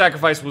 Largo, your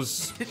sacrifice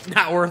was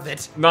Not worth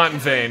it. not in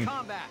vain.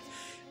 Combat.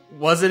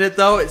 Wasn't it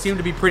though? It seemed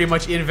to be pretty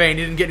much in vain.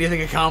 He didn't get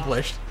anything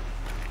accomplished.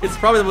 It's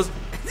probably the most.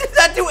 Did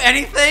that do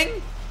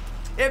anything?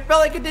 It felt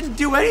like it didn't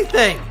do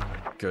anything.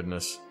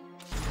 Goodness.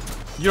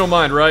 You don't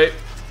mind, right?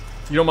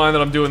 You don't mind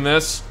that I'm doing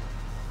this?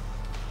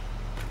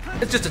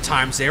 It's just a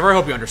time saver. I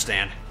hope you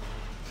understand.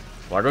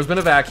 Largo's been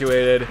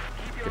evacuated.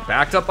 Get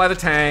backed up by the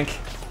tank.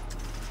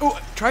 Oh,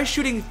 try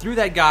shooting through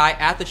that guy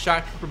at the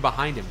shock trooper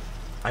behind him.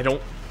 I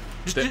don't.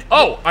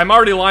 Oh, I'm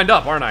already lined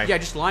up, aren't I? Yeah,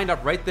 just lined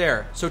up right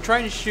there. So try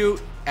and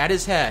shoot at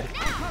his head.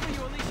 Cover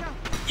you, Alicia.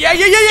 Yeah!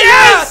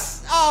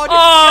 Yes! Oh,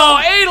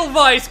 Oh,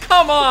 Edelweiss,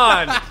 come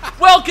on!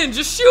 Welkin,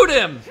 just shoot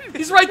him!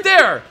 He's right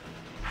there!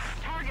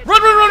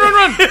 Run, run, run, run,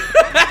 run!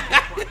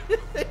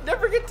 I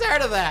never get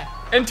tired of that.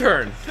 And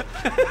turn.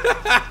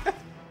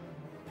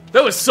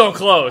 That was so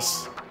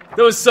close.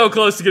 That was so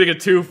close to getting a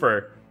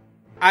twofer.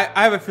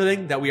 I have a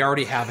feeling that we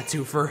already have a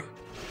twofer.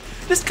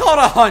 Just call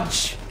it a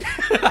hunch.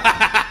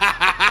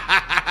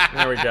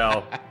 There we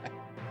go.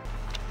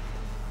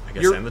 I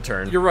guess end the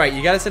turn. You're right.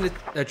 You gotta send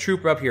a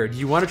trooper up here. Do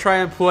you want to try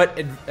and put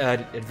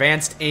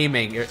advanced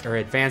aiming or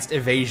advanced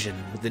evasion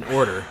within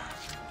order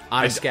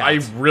on a scout? I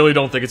really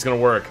don't think it's gonna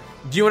work.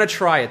 Do you want to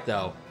try it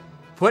though?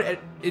 It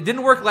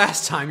didn't work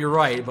last time. You're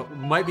right, but we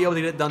might be able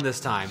to get it done this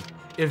time.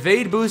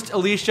 Evade boost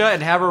Alicia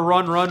and have her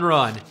run, run,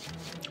 run.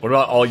 What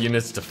about all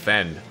units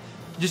defend?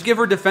 Just give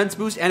her defense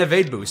boost and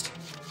evade boost.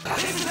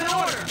 This is an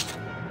order.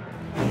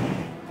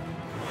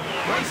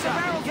 Race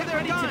up. Get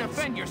ready to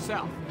defend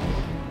yourself.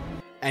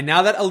 And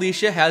now that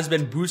Alicia has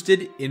been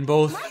boosted in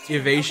both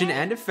evasion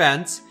and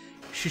defense,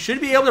 she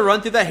should be able to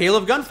run through that hail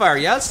of gunfire,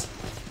 yes?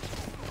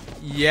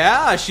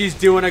 Yeah, she's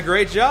doing a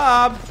great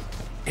job.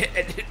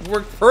 It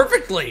worked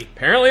perfectly.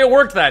 Apparently it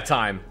worked that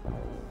time.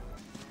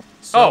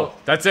 So, Oh,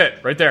 that's it,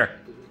 right there.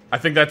 I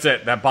think that's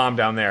it, that bomb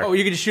down there. Oh,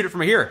 you can just shoot it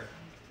from here.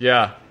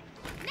 Yeah.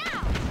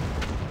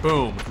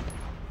 Boom.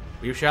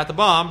 We've shot the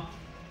bomb.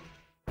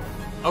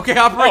 Okay,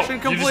 operation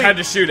complete. You just had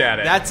to shoot at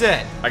it. That's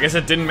it. I guess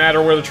it didn't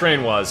matter where the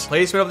train was.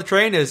 Placement of the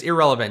train is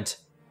irrelevant.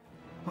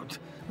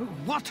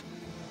 What?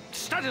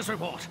 Status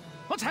report.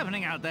 What's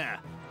happening out there?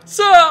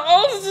 Sir,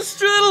 all the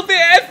strudel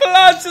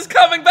avalanche is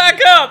coming back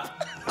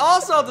up!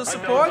 Also, the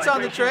supports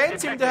on the train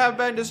seem to have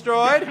been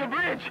destroyed. The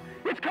bridge!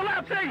 It's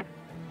collapsing!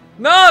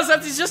 No,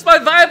 that is just my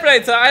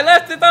vibrator. I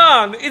left it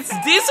on. It's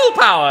diesel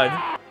powered.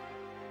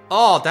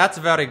 Oh, that's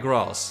very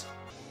gross.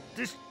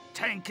 This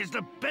tank is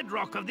the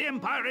bedrock of the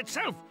Empire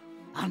itself.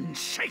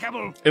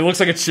 Unshakable. It looks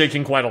like it's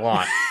shaking quite a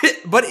lot.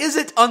 But is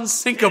it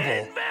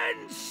unsinkable?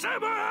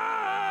 Invincible!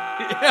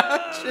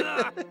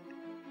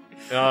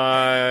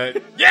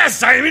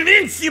 Yes, I'm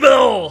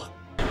invincible!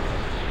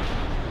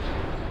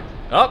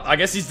 Oh, I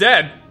guess he's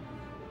dead.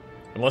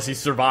 Unless he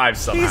survives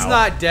somehow. He's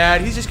not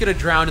dead. He's just gonna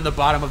drown in the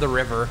bottom of the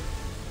river.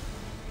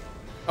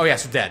 Oh yeah,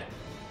 so dead.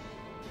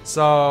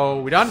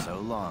 So, we done? So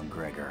long,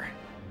 Gregor.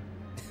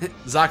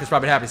 Zaka's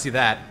probably happy to see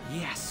that.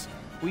 Yes,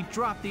 we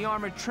dropped the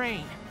armored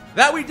train.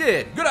 That we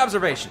did. Good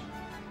observation.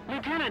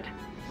 Lieutenant,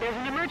 there's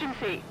an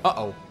emergency.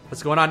 Uh-oh.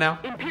 What's going on now?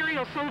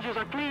 Imperial soldiers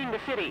are fleeing the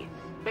city.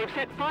 They've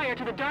set fire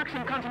to the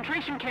Darkson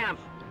concentration camp.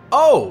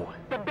 Oh!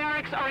 The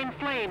barracks are in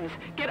flames.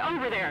 Get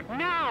over there,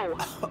 now!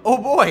 Oh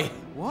boy!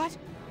 What?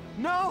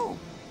 No!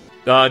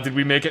 Did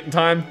we make it in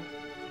time?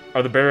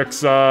 Are the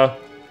barracks, Why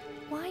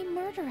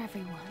murder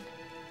everyone?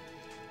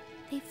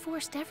 They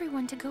forced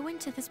everyone to go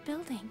into this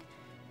building,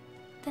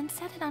 then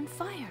set it on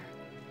fire.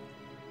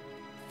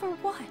 For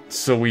what?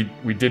 So we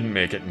didn't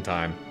make it in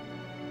time.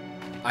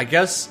 I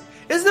guess...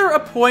 Is there a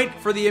point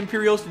for the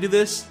Imperials to do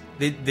this?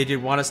 They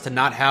did want us to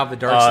not have the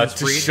Darksons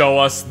To freed? show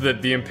us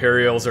that the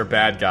Imperials are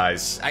bad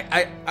guys.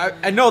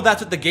 I know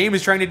that's what the game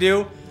is trying to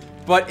do,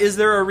 but is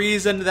there a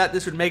reason that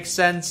this would make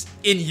sense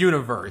in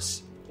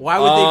universe? Why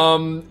would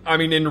they... I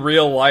mean, in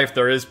real life,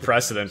 there is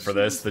precedent for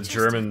this. The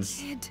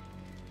Germans...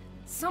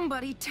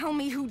 Somebody tell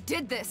me who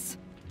did this.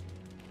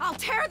 I'll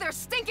tear their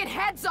stinking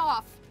heads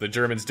off. The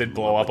Germans did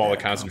blow up all the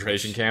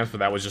concentration camps, but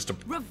that was just to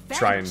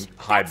try and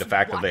hide the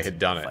fact that they had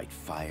done it. Fight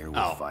fire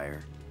with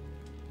fire.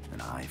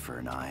 An eye for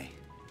an eye.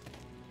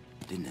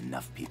 Didn't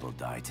enough people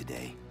die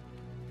today?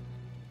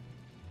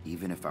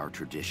 Even if our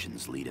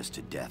traditions lead us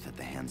to death at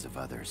the hands of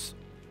others,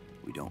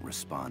 we don't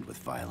respond with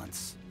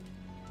violence.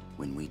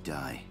 When we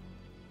die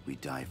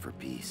for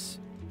peace.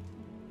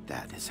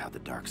 That is how the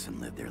Darkson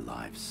live their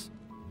lives.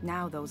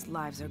 Now those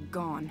lives are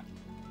gone.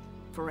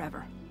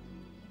 Forever.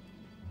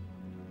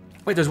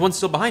 Wait, there's one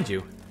still behind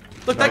you.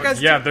 Look, that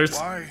guy's... Yeah, there's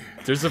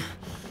a...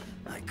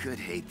 I could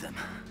hate them,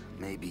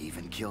 maybe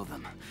even kill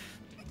them,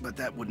 but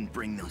that wouldn't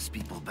bring those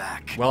people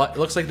back. Well, it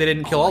looks like they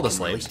didn't kill all the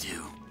slaves. All I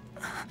can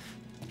really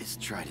do is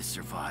try to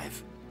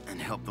survive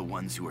and help the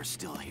ones who are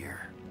still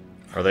here.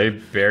 Are they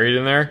buried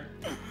in there?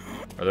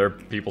 Are there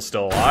people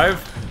still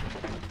alive?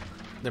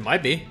 There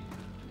might be.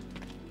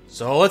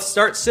 So let's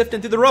start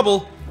sifting through the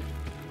rubble.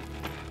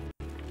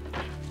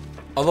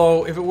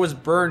 Although, if it was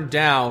burned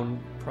down,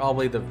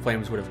 probably the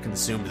flames would have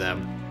consumed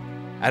them.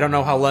 I don't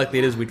know how likely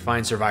it is we'd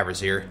find survivors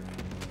here.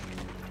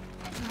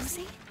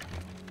 Rosie?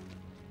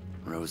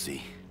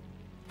 Rosie.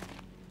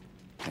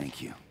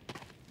 Thank you.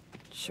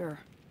 Sure.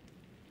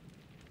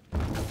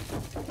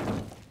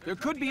 There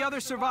could be other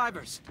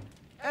survivors.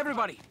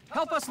 Everybody,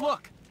 help us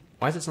look.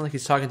 Why does it sound like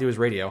he's talking to his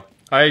radio?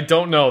 I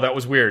don't know, that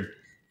was weird.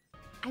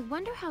 I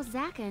wonder how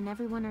Zaka and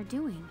everyone are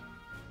doing.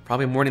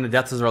 Probably mourning the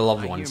deaths of their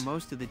loved I ones. hear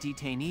most of the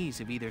detainees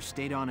have either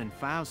stayed on in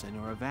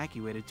Fausen or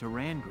evacuated to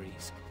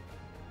Rangries.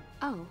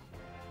 Oh.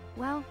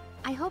 Well,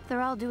 I hope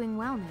they're all doing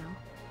well now.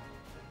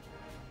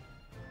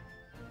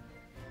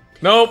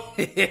 Nope,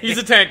 he's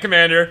a tank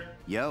commander.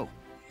 Yo.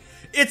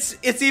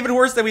 It's even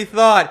worse than we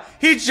thought.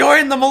 He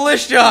joined the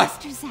militia!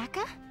 Mr.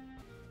 Zaka?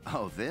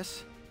 Oh,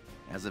 this?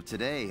 As of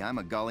today, I'm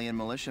a Gallian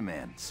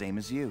militiaman, same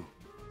as you.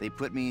 They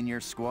put me in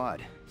your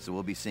squad, so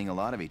we'll be seeing a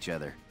lot of each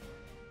other.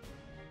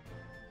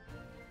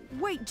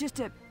 Wait,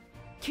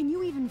 can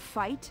you even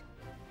fight?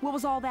 What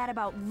was all that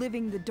about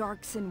living the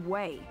Darkson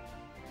way?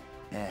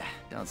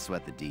 Don't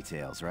sweat the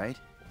details, right?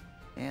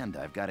 And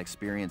I've got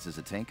experience as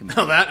a tank Oh,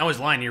 commander. that? I was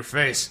lying to your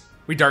face.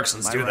 We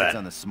Darksons My do ride's that.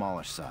 on the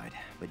smallish side,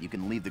 but you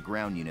can leave the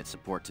ground unit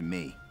support to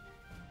me.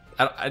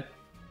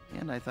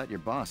 And I thought your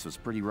boss was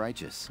pretty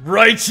righteous.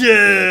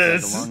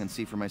 Righteous! Tag along and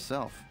see for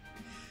myself.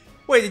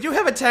 Wait, did you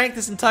have a tank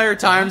this entire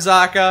time,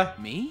 Zaka?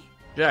 Me?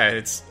 Yeah,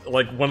 it's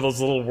like one of those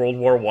little World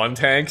War I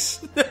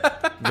tanks.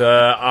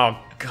 Oh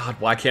god,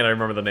 why can't I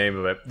remember the name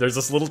of it? There's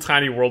this little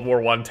tiny World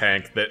War I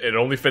tank that it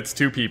only fits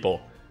 2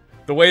 people.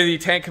 The way the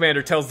tank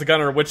commander tells the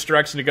gunner which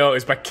direction to go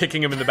is by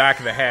kicking him in the back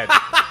of the head.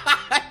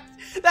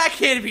 That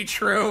can't be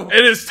true.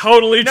 It is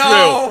totally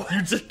No! true.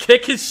 You just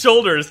kick his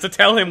shoulders to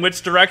tell him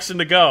which direction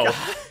to go.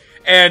 God.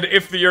 And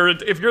if you're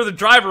the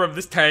driver of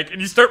this tank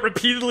and you start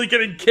repeatedly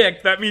getting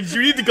kicked, that means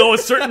you need to go a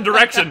certain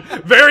direction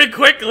very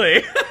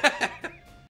quickly.